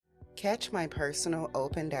Catch my personal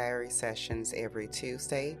open diary sessions every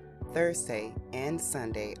Tuesday, Thursday, and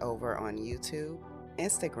Sunday over on YouTube,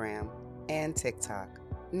 Instagram, and TikTok.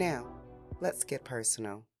 Now, let's get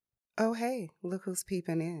personal. Oh, hey, look who's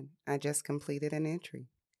peeping in. I just completed an entry.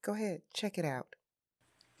 Go ahead, check it out.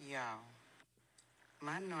 Yo,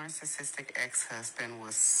 my narcissistic ex-husband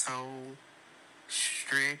was so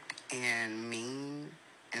strict and mean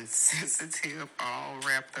and sensitive, all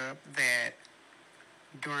wrapped up, that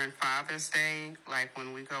during Father's Day, like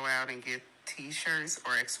when we go out and get t-shirts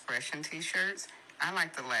or expression t-shirts, I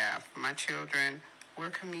like to laugh. My children, we're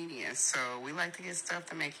comedians, so we like to get stuff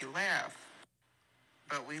to make you laugh.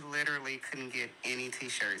 But we literally couldn't get any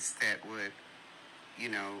t-shirts that would,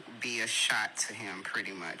 be a shot to him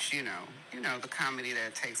pretty much. The comedy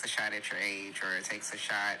that takes a shot at your age or it takes a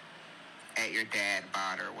shot at your dad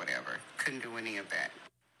bod or whatever. Couldn't do any of that.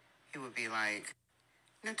 He would be like,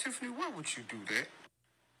 "Now, Tiffany, why would you do that?"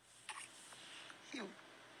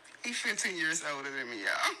 He's 15 years older than me,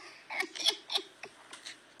 y'all.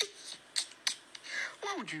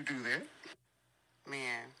 Why would you do that?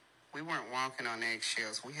 Man, we weren't walking on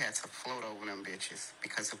eggshells. We had to float over them bitches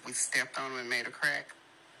because if we stepped on them and made a crack,